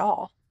her dad at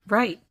all.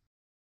 Right.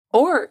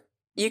 Or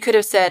you could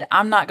have said,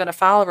 I'm not going to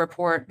file a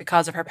report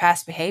because of her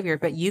past behavior,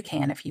 but you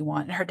can if you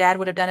want. And her dad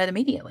would have done it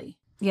immediately.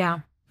 Yeah.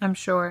 I'm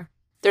sure.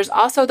 There's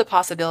also the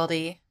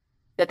possibility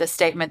that the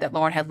statement that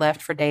Lauren had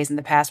left for days in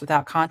the past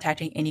without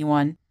contacting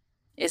anyone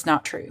is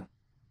not true.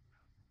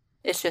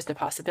 It's just a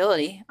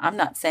possibility. I'm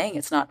not saying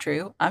it's not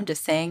true. I'm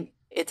just saying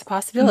it's a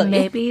possibility.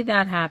 Maybe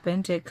that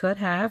happened. It could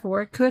have,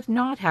 or it could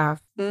not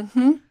have.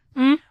 Mm-hmm.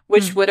 Mm.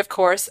 Which would, of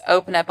course,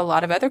 open up a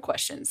lot of other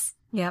questions.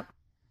 Yep.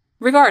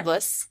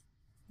 Regardless,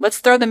 let's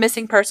throw the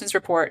missing persons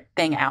report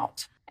thing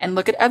out and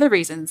look at other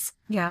reasons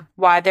Yeah.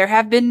 why there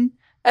have been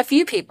a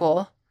few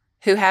people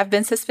who have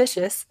been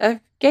suspicious of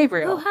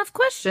Gabriel. Who have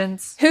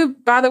questions. Who,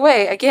 by the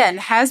way, again,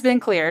 has been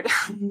cleared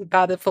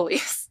by the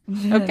police.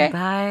 Okay.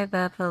 By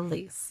the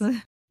police.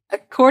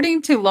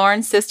 According to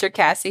Lauren's sister,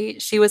 Cassie,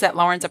 she was at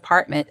Lauren's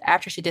apartment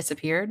after she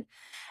disappeared.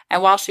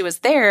 And while she was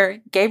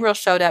there, Gabriel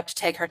showed up to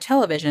take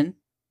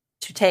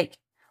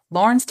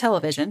Lauren's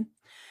television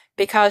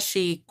because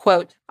she,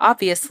 quote,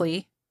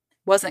 obviously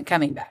wasn't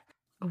coming back.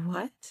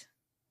 What?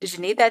 Did you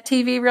need that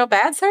TV real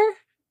bad, sir?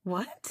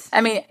 What?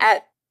 I mean,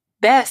 at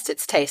best,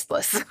 it's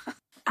tasteless.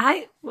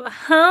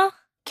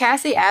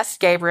 Cassie asked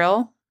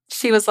Gabriel,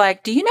 she was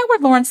like, do you know where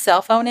Lauren's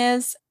cell phone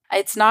is?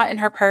 It's not in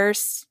her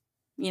purse.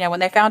 You know, when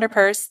they found her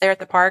purse there at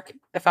the park,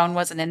 the phone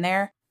wasn't in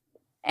there.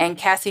 And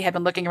Cassie had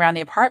been looking around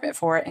the apartment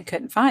for it and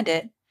couldn't find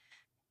it.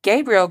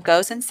 Gabriel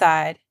goes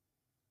inside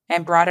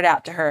and brought it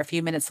out to her a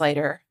few minutes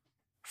later,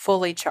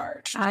 fully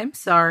charged. I'm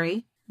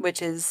sorry.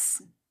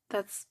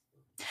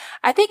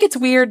 I think it's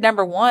weird,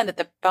 number one, that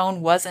the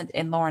phone wasn't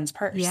in Lauren's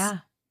purse. Yeah.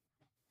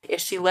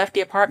 If she left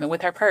the apartment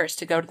with her purse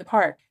to go to the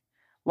park,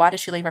 why did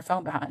she leave her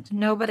phone behind?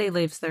 Nobody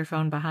leaves their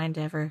phone behind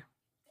ever.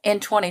 In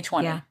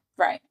 2020. Yeah.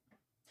 Right.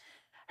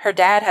 Her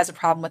dad has a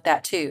problem with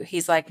that too.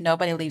 He's like,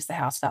 nobody leaves the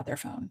house without their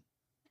phone.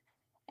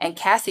 And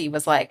Cassie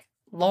was like,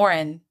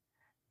 Lauren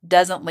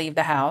doesn't leave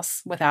the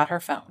house without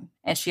her phone.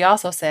 And she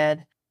also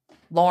said,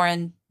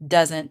 Lauren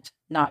doesn't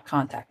not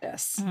contact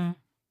us. Mm-hmm.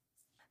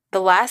 The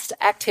last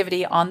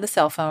activity on the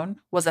cell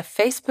phone was a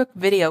Facebook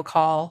video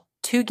call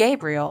to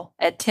Gabriel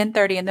at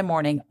 10:30 in the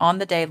morning on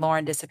the day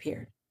Lauren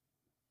disappeared.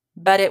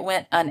 But it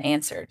went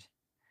unanswered.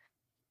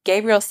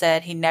 Gabriel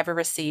said he never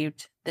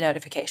received the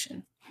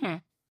notification.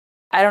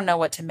 I don't know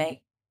what to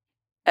make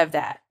of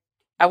that.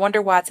 I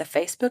wonder why it's a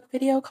Facebook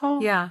video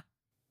call? Yeah.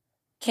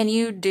 Can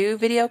you do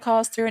video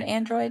calls through an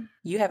Android?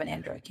 You have an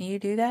Android. Can you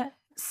do that?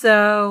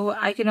 So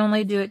I can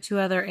only do it to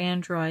other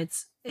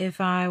Androids. If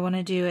I want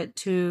to do it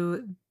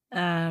to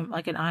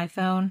like an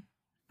iPhone,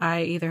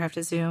 I either have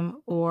to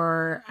Zoom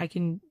or I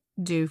can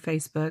do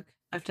Facebook.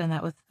 I've done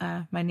that with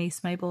my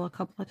niece Mabel a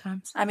couple of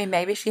times. I mean,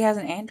 maybe she has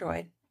an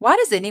Android. Why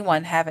does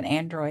anyone have an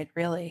Android,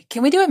 really?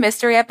 Can we do a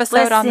mystery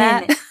episode on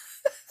that?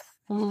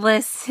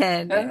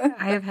 Listen,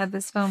 I have had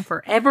this phone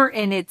forever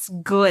and it's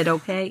good,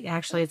 okay?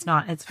 Actually, it's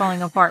not. It's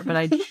falling apart, but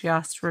I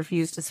just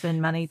refuse to spend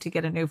money to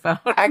get a new phone.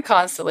 I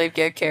constantly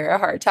give Kara a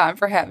hard time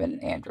for having an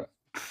Android.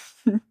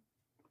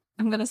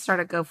 I'm going to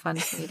start a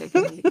GoFundMe to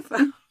get a new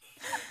phone.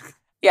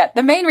 Yeah,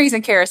 the main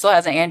reason Kara still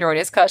has an Android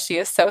is because she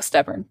is so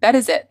stubborn. That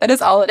is it. That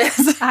is all it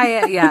is.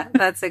 Yeah,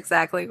 that's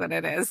exactly what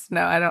it is.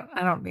 No, I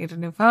don't need a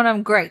new phone.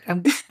 I'm great.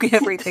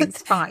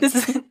 Everything's fine.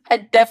 I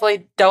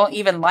definitely don't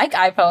even like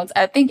iPhones.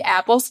 I think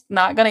Apple's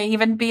not going to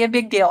even be a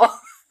big deal.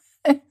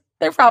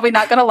 They're probably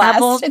not going to last.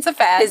 Apple it's a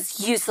fad.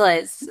 It's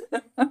useless.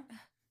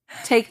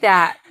 Take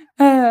that.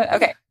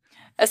 Okay.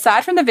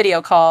 Aside from the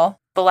video call,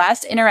 the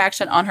last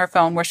interaction on her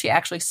phone where she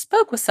actually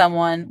spoke with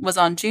someone was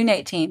on June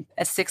 18th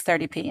at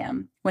 6:30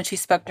 p.m. when she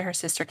spoke to her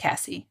sister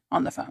Cassie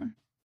on the phone.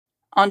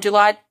 On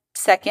July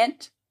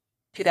 2nd,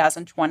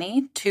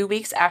 2020, 2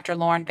 weeks after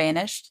Lauren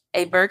vanished,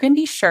 a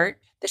burgundy shirt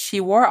that she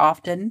wore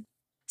often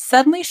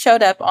suddenly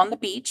showed up on the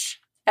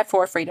beach at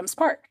Four Freedoms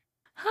Park.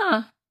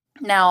 Huh.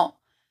 Now,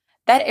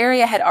 that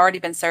area had already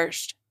been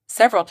searched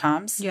several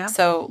times, yeah.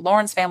 So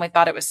Lauren's family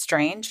thought it was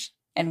strange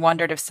and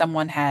wondered if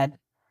someone had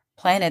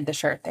planted the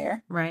shirt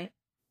there. Right.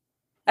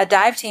 A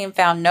dive team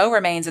found no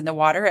remains in the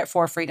water at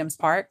Four Freedoms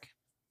Park.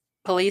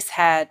 Police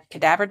had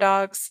cadaver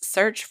dogs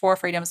search Four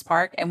Freedoms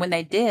Park, and when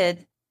they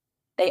did,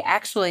 they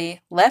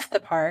actually left the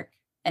park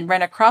and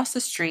ran across the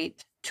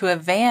street to a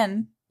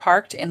van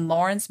parked in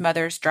Lauren's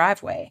mother's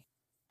driveway,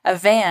 a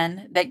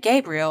van that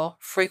Gabriel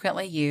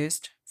frequently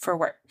used for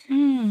work.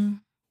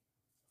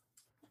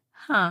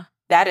 Huh.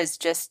 That is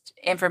just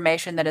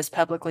information that is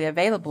publicly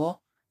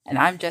available, and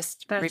I'm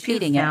just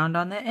repeating it. Found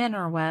on the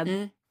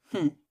interweb.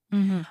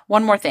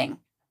 One more thing.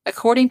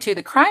 According to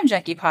the Crime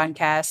Junkie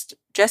podcast,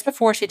 just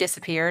before she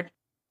disappeared,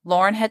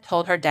 Lauren had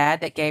told her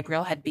dad that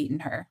Gabriel had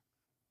beaten her.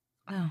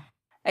 Oh.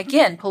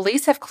 Again,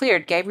 police have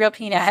cleared Gabriel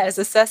Pina as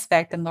a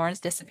suspect in Lauren's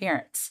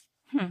disappearance.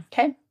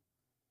 Okay?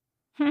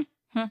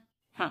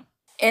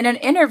 In an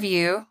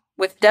interview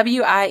with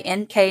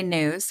WINK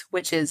News,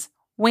 which is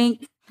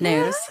Wink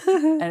News,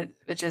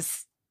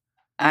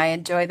 I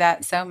enjoy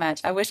that so much.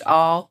 I wish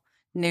all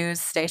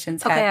news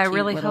stations had I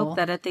really hope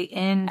that at the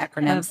end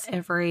acronyms. Of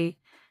everything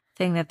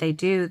that they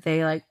do,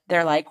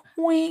 they're like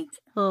wink,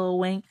 little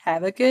wink,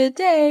 have a good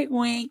day,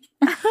 wink.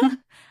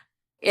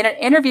 In an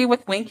interview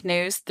with Wink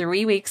News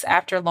 3 weeks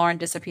after Lauren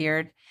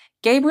disappeared,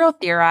 Gabriel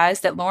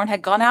theorized that Lauren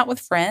had gone out with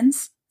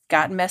friends,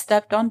 gotten messed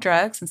up on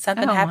drugs, and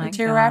something happened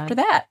to her after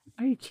that.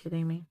 Are you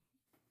kidding me?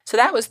 So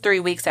that was 3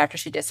 weeks after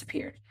she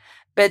disappeared.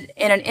 But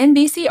in an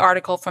NBC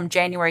article from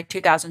January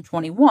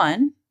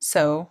 2021,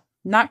 so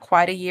not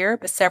quite a year,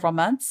 but several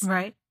months,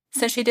 right,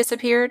 since she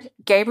disappeared,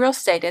 Gabriel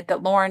stated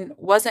that Lauren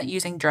wasn't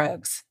using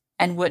drugs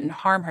and wouldn't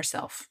harm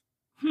herself.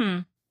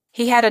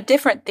 He had a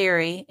different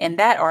theory in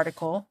that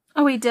article.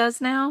 Oh, he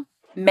does now?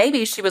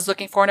 Maybe she was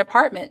looking for an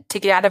apartment to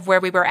get out of where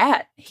we were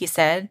at, he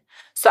said.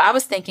 So I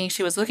was thinking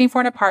she was looking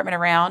for an apartment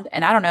around,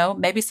 and I don't know,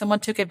 maybe someone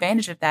took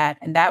advantage of that,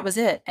 and that was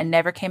it, and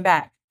never came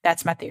back.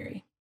 That's my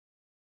theory.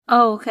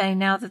 Oh, okay.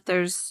 Now that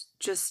there's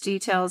just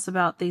details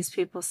about these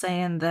people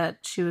saying that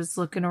she was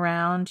looking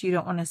around, you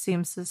don't want to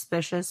seem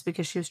suspicious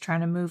because she was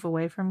trying to move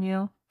away from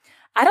you.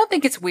 I don't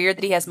think it's weird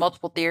that he has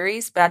multiple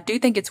theories, but I do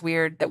think it's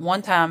weird that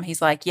one time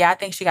he's like, yeah, I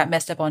think she got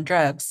messed up on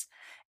drugs.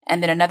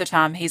 And then another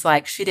time he's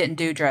like, she didn't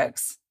do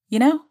drugs. You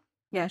know?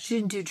 Yeah, she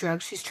didn't do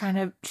drugs. She's trying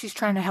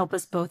to help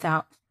us both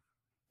out.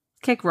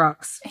 Kick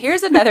rocks.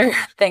 Here's another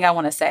thing I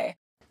want to say.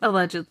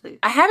 Allegedly.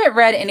 I haven't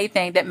read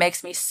anything that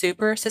makes me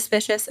super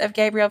suspicious of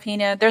Gabriel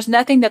Pena. There's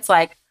nothing that's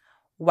like,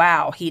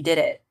 wow, he did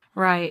it.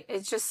 Right.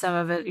 It's just some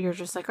of it. You're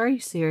just like, are you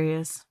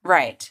serious?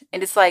 Right.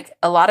 And it's like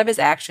a lot of his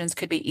actions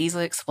could be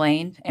easily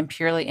explained and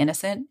purely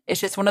innocent.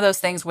 It's just one of those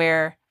things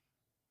where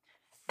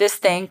this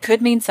thing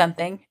could mean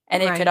something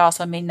and it could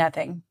also mean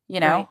nothing, you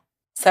know? Right.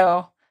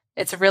 So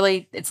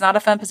it's not a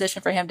fun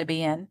position for him to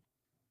be in.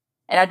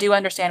 And I do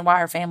understand why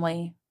her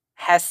family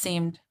has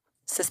seemed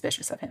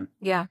suspicious of him.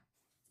 Yeah.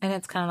 And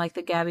it's kind of like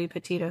the Gabby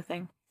Petito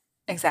thing.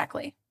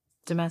 Exactly.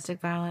 Domestic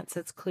violence,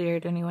 it's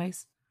cleared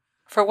anyways.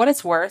 For what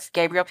it's worth,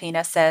 Gabriel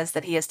Pena says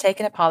that he has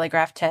taken a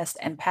polygraph test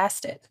and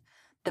passed it.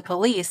 The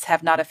police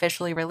have not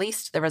officially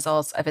released the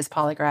results of his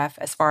polygraph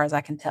as far as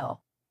I can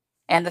tell.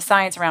 And the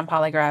science around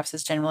polygraphs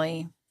is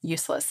generally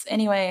useless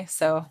anyway,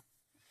 so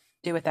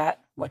do with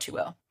that what you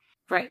will.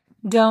 Right.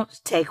 Don't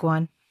take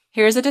one.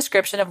 Here's a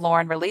description of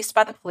Lauren released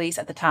by the police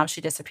at the time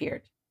she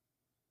disappeared.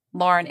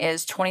 Lauren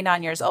is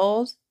 29 years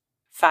old,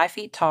 5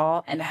 feet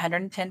tall, and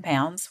 110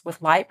 pounds,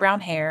 with light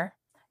brown hair,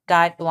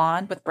 dyed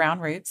blonde with brown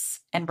roots,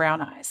 and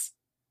brown eyes.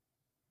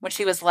 When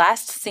she was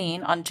last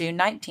seen on June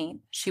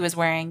 19th, she was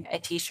wearing a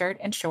t-shirt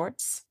and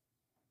shorts.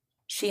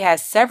 She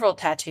has several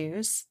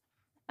tattoos,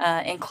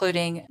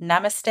 including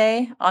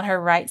Namaste on her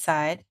right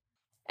side,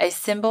 a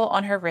symbol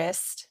on her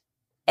wrist,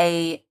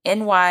 a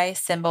NY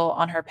symbol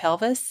on her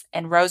pelvis,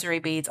 and rosary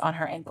beads on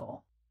her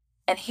ankle.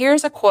 And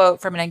here's a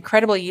quote from an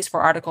incredibly useful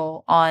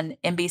article on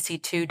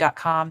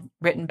NBC2.com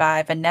written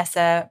by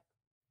Vanessa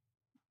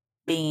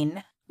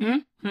Bean.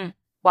 Mm-hmm.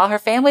 While her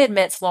family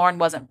admits Lauren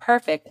wasn't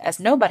perfect, as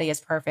nobody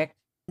is perfect,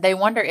 they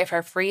wonder if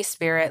her free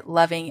spirit,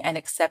 loving and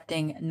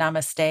accepting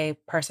namaste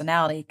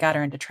personality got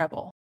her into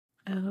trouble.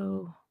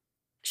 Oh.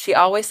 She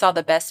always saw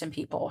the best in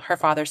people, her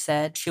father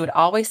said. She would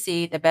always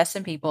see the best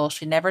in people.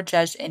 She never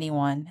judged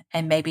anyone,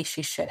 and maybe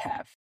she should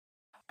have.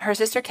 Her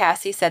sister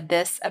Cassie said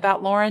this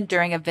about Lauren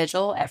during a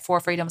vigil at Four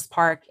Freedoms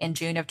Park in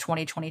June of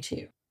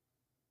 2022.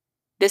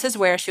 This is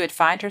where she would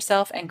find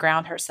herself and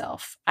ground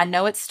herself. I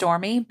know it's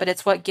stormy, but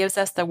it's what gives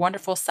us the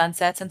wonderful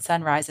sunsets and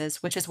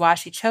sunrises, which is why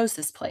she chose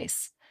this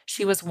place.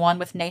 She was one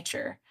with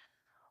nature.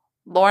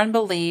 Lauren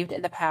believed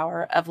in the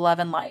power of love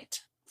and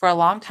light. For a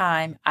long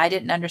time, I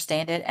didn't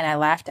understand it and I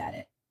laughed at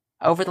it.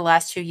 Over the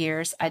last 2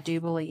 years, I do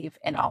believe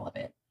in all of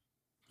it.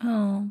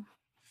 Oh.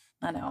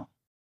 I know.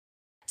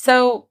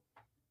 So,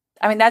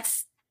 I mean,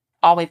 that's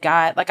all we've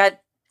got.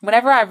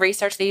 Whenever I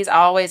research these, I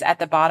always at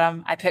the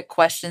bottom, I put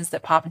questions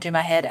that pop into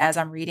my head as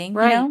I'm reading,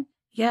 right. You know?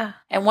 Yeah.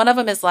 And one of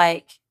them is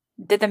like,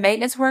 did the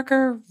maintenance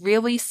worker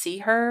really see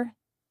her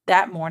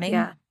that morning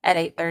at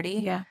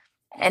 8:30? Yeah.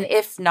 And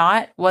if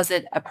not, was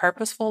it a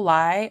purposeful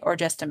lie or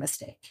just a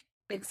mistake?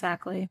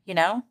 Exactly. You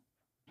know?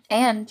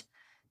 And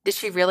did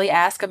she really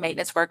ask a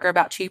maintenance worker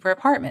about cheaper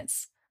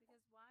apartments?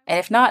 And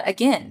if not,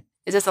 again,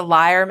 is this a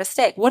lie or a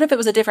mistake? What if it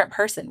was a different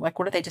person? Like,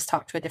 what if they just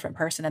talked to a different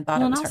person and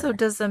thought it was her? And also,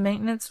 does the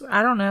maintenance,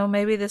 I don't know,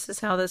 maybe this is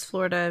how this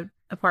Florida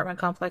apartment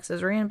complex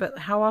is ran, but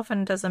how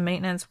often does a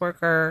maintenance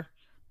worker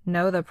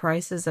know the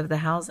prices of the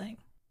housing?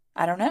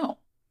 I don't know.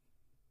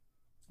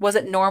 Was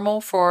it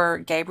normal for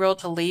Gabriel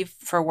to leave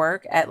for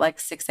work at like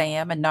 6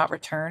 a.m. and not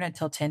return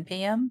until 10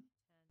 p.m.?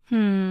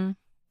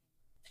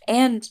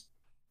 And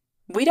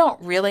we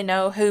don't really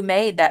know who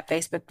made that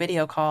Facebook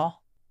video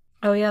call.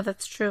 Oh, yeah,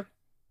 that's true.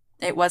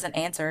 It wasn't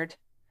answered.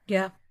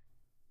 Yeah.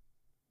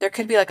 There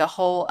could be like a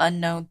whole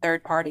unknown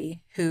third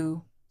party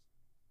who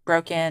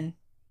broke in,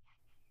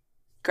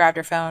 grabbed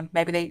her phone.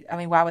 Why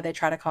would they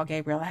try to call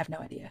Gabriel? I have no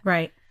idea.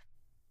 Right.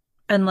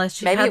 Unless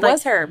she Maybe it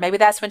was her. Maybe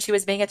that's when she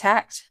was being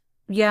attacked.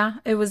 Yeah,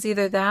 it was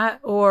either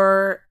that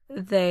or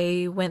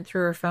they went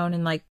through her phone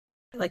and like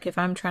if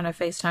I'm trying to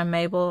FaceTime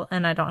Mabel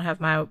and I don't have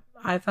my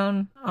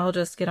iPhone, I'll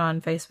just get on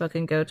Facebook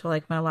and go to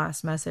like my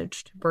last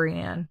message to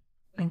Brienne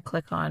and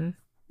click on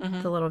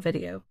the little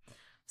video.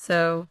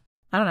 So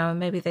I don't know,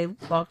 maybe they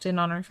logged in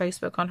on her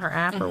Facebook on her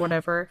app or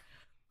whatever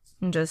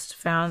and just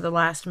found the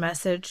last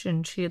message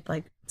and she had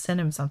like sent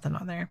him something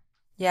on there.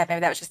 Yeah,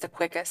 maybe that was just the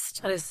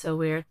quickest. That is so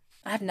weird.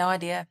 I have no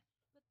idea.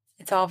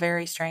 It's all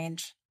very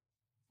strange.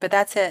 But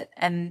that's it.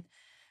 And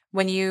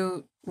when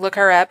you look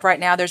her up right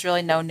now, there's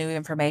really no new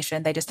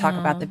information. They just talk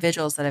about the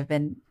vigils that have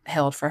been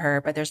held for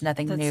her, but there's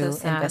nothing new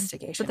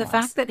investigation. But the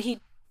fact that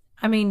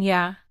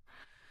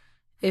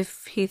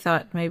If he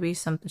thought maybe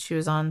she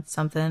was on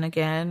something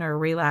again or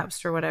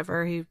relapsed or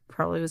whatever, he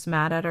probably was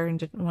mad at her and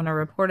didn't want to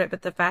report it.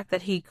 But the fact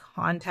that he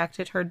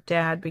contacted her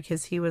dad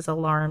because he was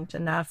alarmed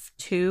enough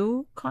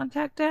to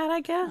contact dad,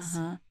 I guess.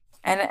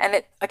 And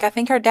it, like, I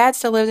think her dad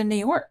still lives in New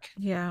York.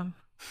 Yeah.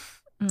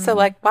 So,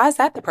 like, why is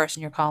that the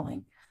person you're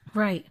calling?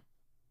 Right.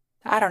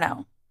 I don't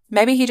know.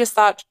 Maybe he just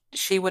thought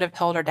she would have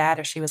told her dad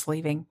if she was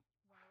leaving.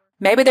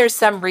 Maybe there's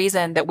some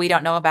reason that we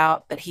don't know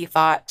about that he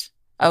thought,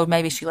 oh,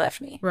 maybe she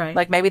left me. Right.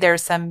 Like, maybe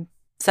there's something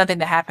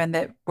that happened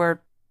that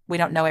we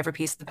don't know every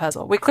piece of the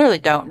puzzle. We clearly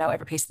don't know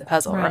every piece of the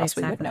puzzle, or else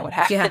we would know what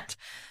happened. Yeah.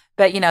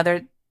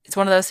 But, it's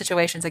one of those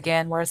situations,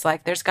 again, where it's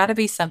like, there's got to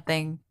be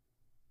something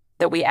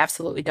that we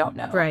absolutely don't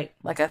know. Right.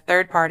 Like a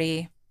third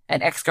party,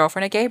 an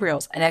ex-girlfriend of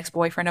Gabriel's, an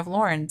ex-boyfriend of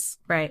Lauren's.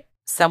 Right.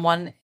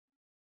 Someone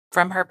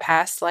from her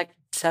past, like,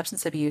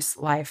 substance abuse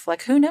life.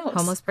 Like, who knows?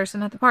 Homeless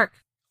person at the park.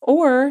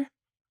 Or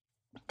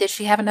did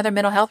she have another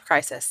mental health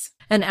crisis?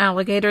 An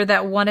alligator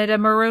that wanted a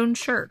maroon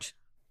shirt.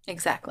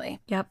 Exactly.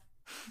 Yep.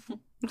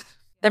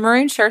 The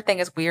maroon shirt thing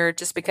is weird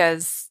just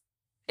because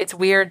it's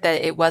weird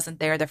that it wasn't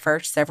there the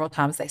first several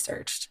times they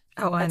searched.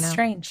 Oh, I know. That's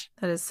strange.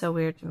 That is so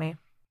weird to me.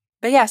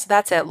 But yeah, so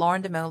that's it.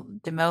 Lauren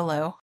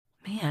Dumolo.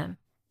 Man.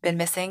 Been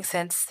missing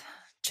since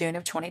June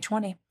of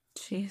 2020.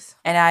 Jeez.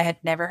 And I had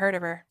never heard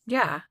of her.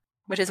 Yeah.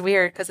 Which is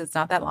weird because it's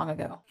not that long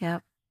ago.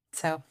 Yep.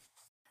 So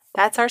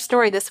that's our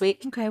story this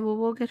week. Okay, well,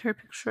 we'll get her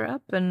picture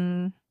up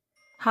and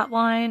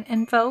hotline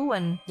info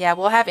and... Yeah,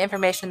 we'll have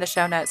information in the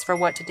show notes for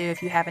what to do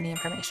if you have any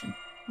information.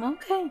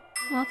 Okay.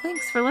 Well,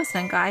 thanks for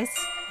listening, guys.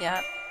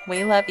 Yeah.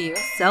 We love you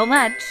So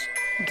much.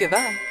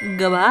 Goodbye.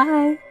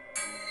 Goodbye.